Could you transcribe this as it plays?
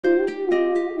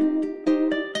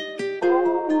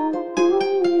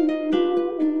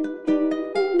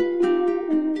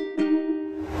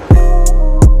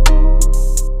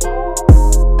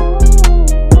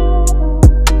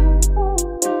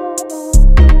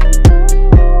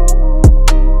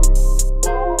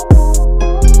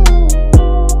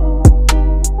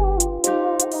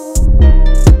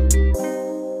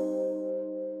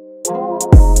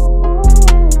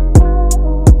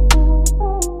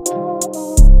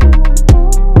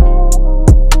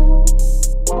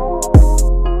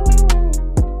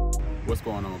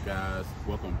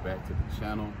back to the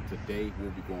channel. Today we'll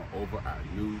be going over our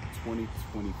new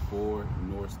 2024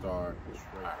 Norstar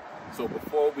trailer. So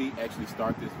before we actually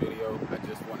start this video, I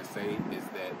just want to say is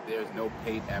that there's no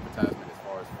paid advertisement as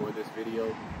far as for this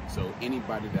video. So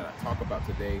anybody that I talk about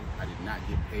today, I did not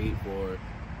get paid for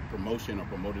promotion or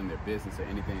promoting their business or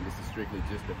anything. This is strictly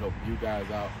just to help you guys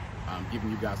out, giving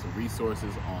you guys some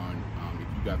resources on if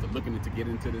you guys are looking to get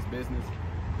into this business,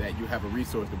 that you have a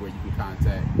resource to where you can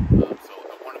contact. So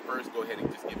I want to first go ahead and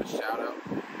just give a shout out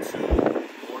to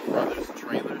Ford Brothers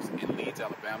Trailers in Leeds,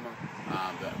 Alabama.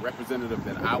 The representative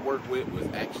that I work with was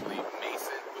actually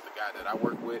Mason, with the guy that I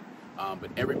work with. But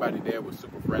everybody there was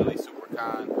super friendly, super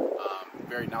kind,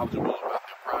 very knowledgeable about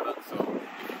their product. So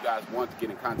if you guys want to get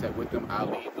in contact with them, I'll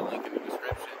leave the link in the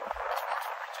description as far as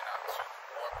reaching out to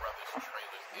Ford Brothers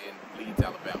Trailers in Leeds,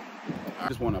 Alabama. I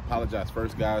just want to apologize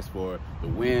first, guys, for the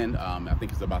wind. I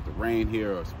think it's about to rain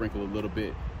here or sprinkle a little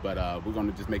bit, but we're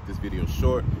going to just make this video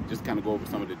short, just kind of go over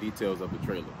some of the details of the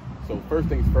trailer. So first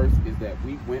things first is that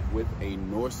we went with a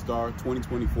Norstar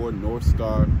 2024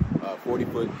 Norstar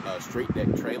 40-foot straight deck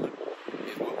trailer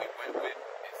is what we went with.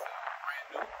 It's brand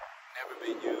new, never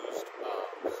been used.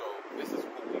 So this is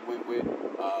what we went with.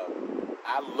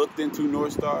 I looked into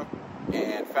Norstar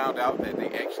and found out that they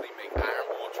actually make iron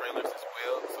bull trailers as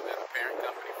well. So they're the parent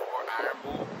company for Iron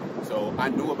Bull. So I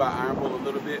knew about Iron Bull a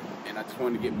little bit, and I just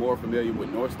wanted to get more familiar with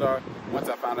Norstar. Once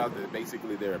I found out that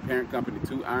basically they're a parent company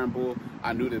to Iron Bull,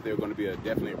 I knew that they were going to be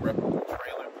definitely a reputable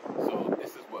trailer. So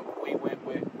this is what we went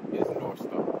with, is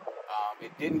Norstar.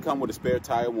 It didn't come with a spare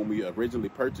tire when we originally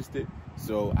purchased it,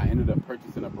 so I ended up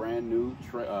purchasing a brand new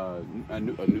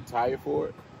new tire for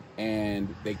it.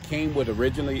 And they came with,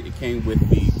 originally it came with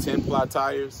the 10-ply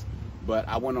tires, but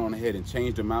I went on ahead and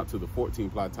changed them out to the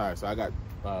 14-ply tires. So I got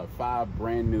 5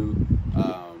 brand new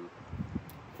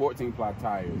 14-ply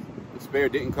tires. The spare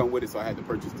didn't come with it, so I had to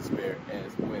purchase the spare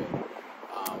as well.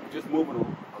 Just moving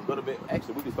a little bit.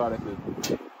 Actually, we can start at the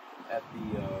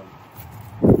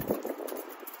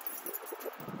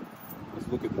let's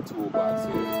look at the toolbox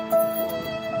here.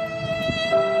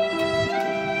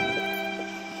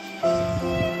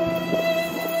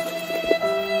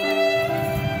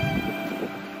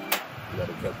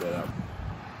 Gotta cut that out.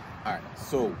 All right,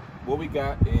 so what we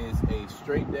got is a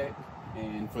straight deck,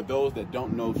 and for those that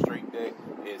don't know, straight deck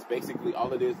is basically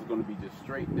all it is going to be just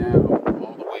straight down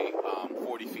all the way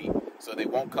 40 feet. So they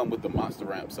won't come with the monster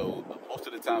ramp. So most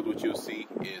of the times what you'll see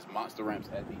is monster ramps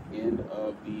at the end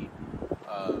of the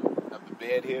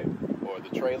bed here, or the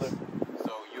trailer.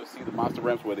 So you'll see the monster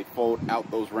ramps where they fold out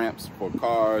those ramps for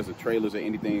cars or trailers or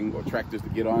anything, or tractors to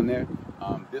get on there.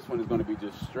 This one is going to be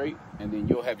just straight, and then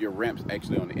you'll have your ramps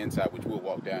actually on the inside, which we'll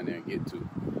walk down there and get to.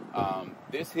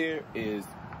 This here is,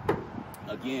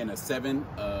 again, a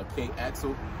 7K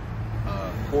axle,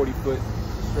 40-foot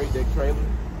straight deck trailer.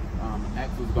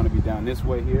 Axle is going to be down this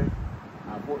way here.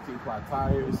 14-ply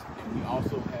tires, and we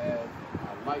also have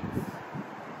lights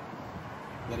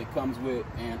that it comes with,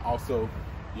 and also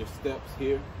your steps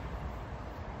here.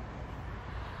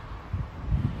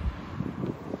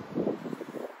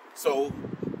 So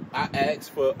I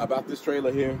asked about this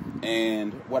trailer here,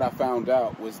 and what I found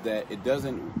out was that it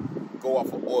doesn't go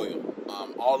off of oil.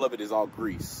 All of it is all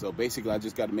grease. So basically I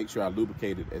just got to make sure I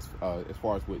lubricate it as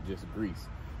far as with just grease.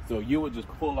 So you would just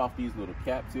pull off these little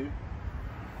caps here.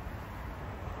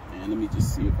 And let me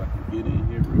just see if I can get in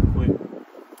here real quick.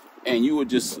 And you would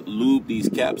just lube these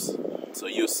caps. So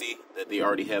you'll see that they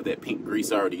already have that pink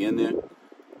grease already in there.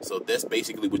 So that's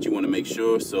basically what you want to make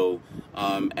sure. So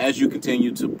as you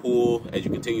continue to pull, as you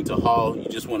continue to haul, you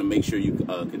just want to make sure you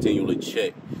continually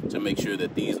check to make sure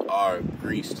that these are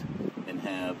greased and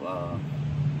have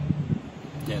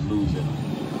that lube in them.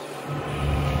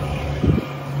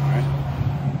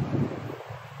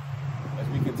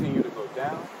 Continue to go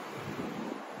down.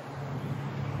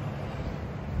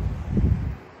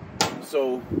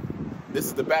 So this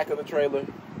is the back of the trailer.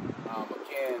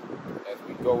 Again, as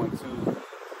we go into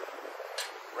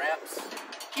ramps,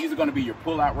 these are going to be your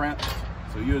pull-out ramps.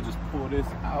 So you'll just pull this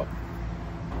out,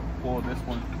 pull this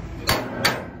one,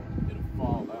 it'll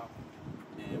fall out.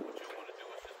 And what you want to do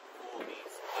is just pull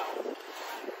these out.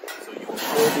 So you will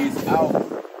pull these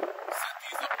out.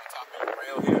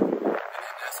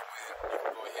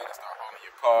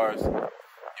 Cars,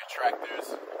 your tractors,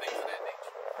 things of that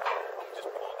nature. Let me just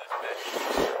pull this back.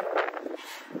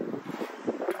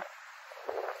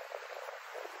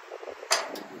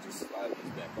 We'll just slide this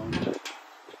back on there.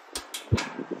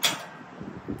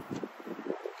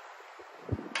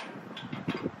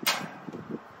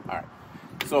 Alright,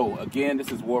 so again,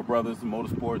 this is Ford Brothers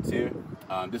Motorsports here.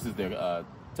 This is their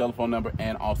telephone number,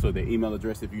 and also their email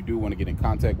address if you do want to get in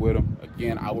contact with them.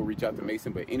 Again, I will reach out to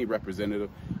Mason, but any representative.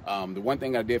 The one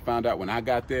thing I did find out when I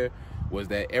got there was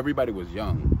that everybody was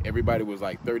young. Everybody was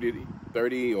like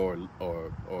 30 or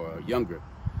younger.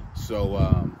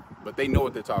 So, but they know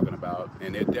what they're talking about,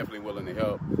 and they're definitely willing to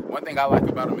help. One thing I like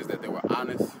about them is that they were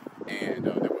honest and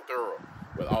they were thorough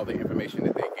with all the information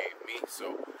that they gave me.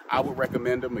 So I would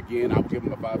recommend them. Again, I would give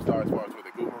them a 5-star as far as with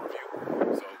a Google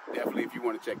review. So definitely, if you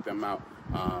want to check them out,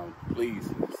 please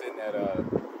send that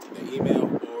an email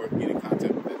or get in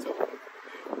contact with that telephone.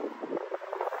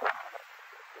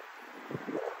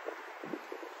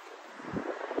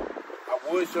 I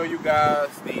would show you guys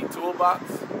the toolbox,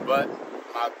 but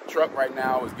my truck right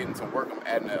now is getting some work. I'm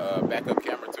adding a backup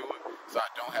camera to it, so I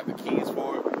don't have the keys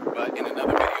for it. But in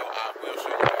another video, I will show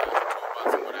you guys the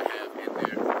toolbox and what I have in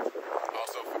there.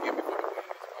 Also, forgive me for the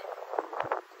wind as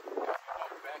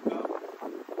well.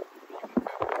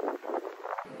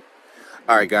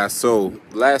 All right, guys. So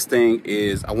last thing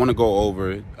is I want to go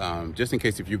over, just in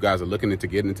case if you guys are looking to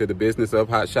get into the business of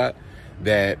Hotshot,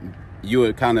 that you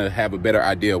would kind of have a better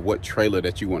idea of what trailer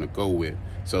that you want to go with.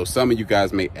 So some of you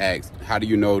guys may ask, how do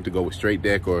you know to go with straight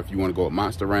deck, or if you want to go with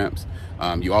monster ramps?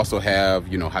 You also have,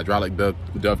 you know, hydraulic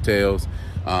dovetails,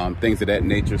 things of that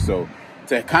nature. So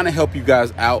to kind of help you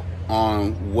guys out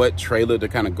on what trailer to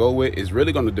kind of go with is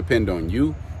really going to depend on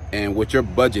you and what your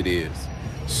budget is.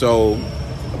 So,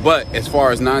 but as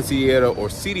far as non-CDL or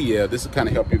CDL, this will kind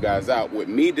of help you guys out. With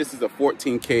me, this is a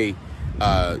 14K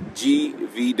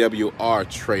GVWR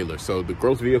trailer. So the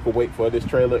gross vehicle weight for this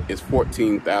trailer is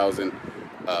 14,000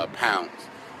 pounds.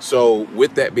 So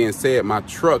with that being said, my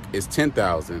truck is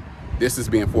 10,000. This is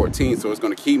being 14, so it's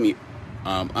going to keep me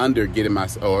under getting my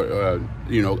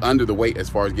you know, under the weight as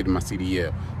far as getting my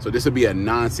CDL. So this will be a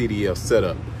non-CDL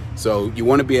setup. So you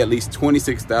want to be at least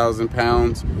 26,000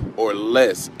 pounds or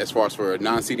less as far as for a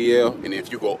non-CDL, and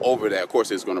if you go over that, of course,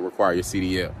 it's going to require your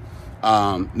CDL.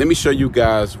 Let me show you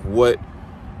guys what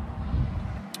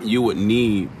you would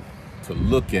need to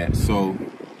look at. So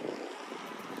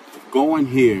going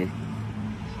here,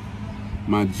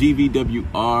 my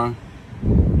GVWR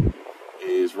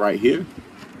is right here.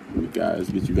 Let me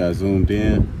get you guys zoomed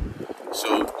in.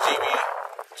 So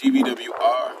GVWR, and what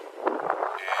you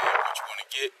want to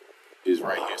get is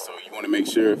right here. So you want to make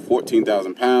sure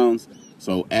 14,000 pounds.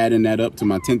 So adding that up to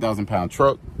my 10,000 pound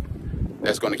truck,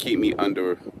 that's going to keep me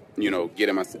under, you know,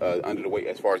 getting my under the weight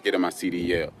as far as getting my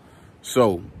CDL.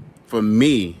 So for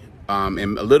me,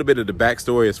 and a little bit of the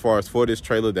backstory as far as for this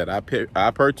trailer that I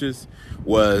purchased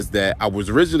was that I was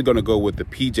originally going to go with the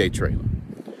PJ trailer,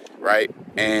 right?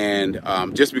 And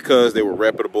just because they were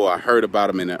reputable, I heard about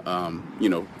them, and you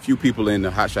know, a few people in the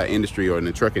hotshot industry or in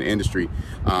the trucking industry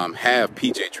have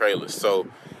PJ trailers. So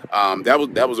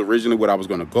that was originally what I was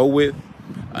going to go with,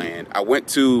 and I went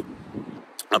to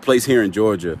a place here in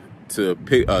Georgia to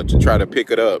try to pick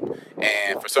it up,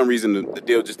 and for some reason the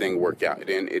deal just didn't work out.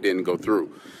 It didn't go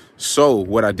through. So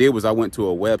what I did was I went to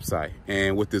a website,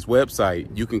 and with this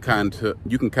website you can kind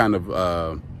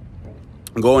of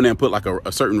go in there and put like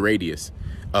a certain radius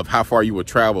of how far you would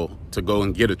travel to go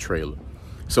and get a trailer.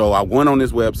 So I went on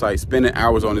this website, spending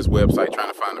hours on this website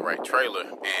trying to find the right trailer,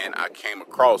 and I came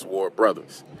across Ward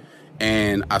Brothers.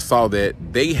 And I saw that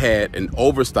they had an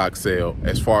overstock sale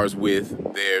as far as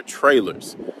with their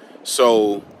trailers.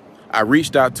 So I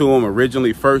reached out to them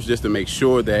originally first just to make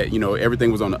sure that, you know,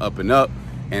 everything was on the up and up,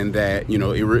 and that, you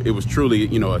know, it was truly,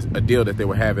 you know, a deal that they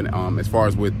were having as far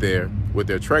as with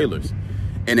their trailers.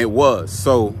 And it was.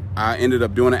 So I ended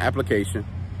up doing an application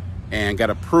and got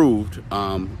approved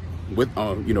with,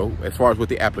 you know, as far as with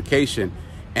the application.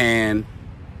 And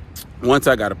once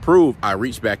I got approved, I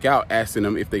reached back out asking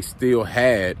them if they still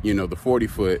had, you know, the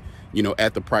 40-foot, you know,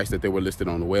 at the price that they were listed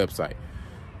on the website.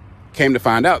 Came to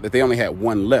find out that they only had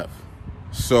one left.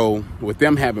 So with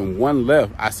them having one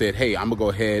left, I said, hey, I'm gonna go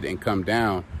ahead and come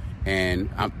down, and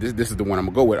this is the one I'm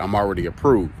gonna go with. I'm already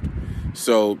approved.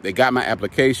 So they got my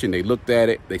application, they looked at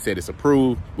it, they said it's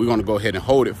approved, we're gonna go ahead and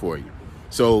hold it for you.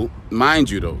 So mind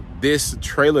you though, this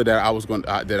trailer that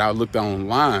I looked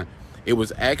online, it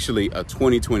was actually a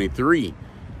 2023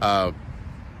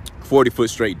 40-foot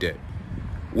straight deck.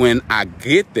 When I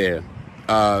get there,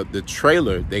 the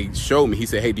trailer, they showed me, he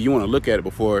said, hey, do you want to look at it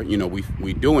before, you know,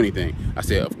 we do anything? I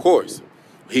said, of course.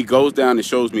 He goes down and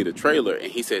shows me the trailer,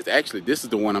 and he says, actually, this is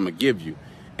the one I'm gonna give you.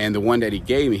 And the one that he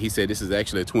gave me, he said, this is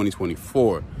actually a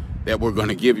 2024 that we're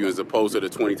gonna give you as opposed to the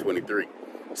 2023.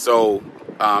 So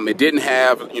it didn't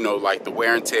have, you know, like the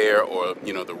wear and tear, or,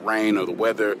 you know, the rain or the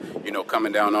weather, you know,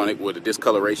 coming down on it with the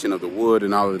discoloration of the wood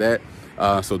and all of that.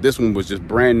 So this one was just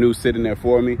brand new sitting there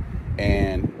for me.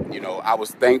 And you know, I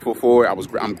was thankful for it.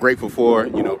 I'm grateful for,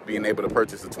 you know, being able to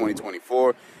purchase a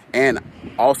 2024. And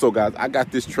also, guys, I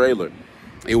got this trailer.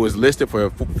 It was listed for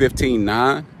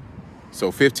 $15,900.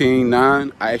 So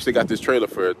 $15,900. I actually got this trailer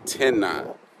for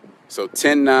 $10,900. So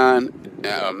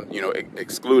 $10,900, you know,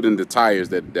 excluding the tires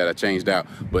that I changed out,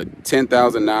 but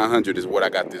 $10,900 is what I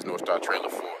got this Norstar trailer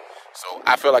for. So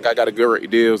I feel like I got a good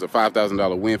deal. It's a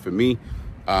 $5,000 win for me.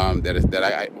 That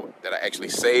I actually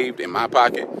saved in my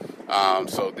pocket.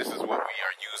 So this is what we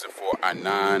are using for our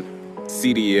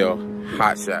non-CDL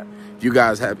Hotshot. If you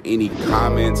guys have any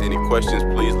comments, any questions,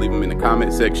 please leave them in the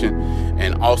comment section.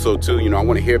 And also too, you know, I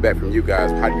want to hear back from you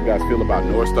guys. How do you guys feel about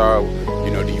Norstar?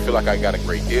 You know, do you feel like I got a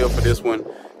great deal for this one?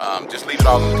 Just leave it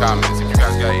all in the comments. If you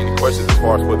guys got any questions as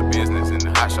far as for the business and the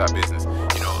Hotshot business,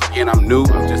 you know, again, I'm new.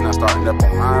 I'm just not starting up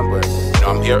on mine, but you know,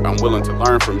 I'm here. I'm willing to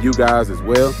learn from you guys as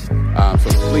well. So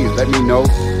please let me know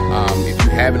if you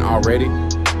haven't already.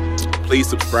 Please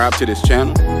subscribe to this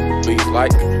channel. Please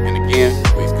like, and again,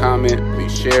 please comment,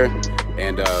 please share,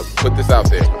 and put this out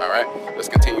there. All right, let's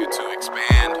continue to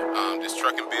expand this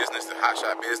trucking business, the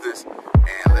Hotshot business,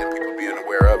 and let people be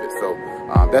aware of it. So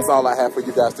that's all I have for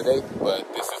you guys today. But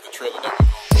this is the trailer that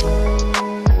we're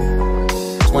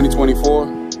going. 2024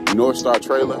 Norstar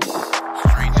trailer.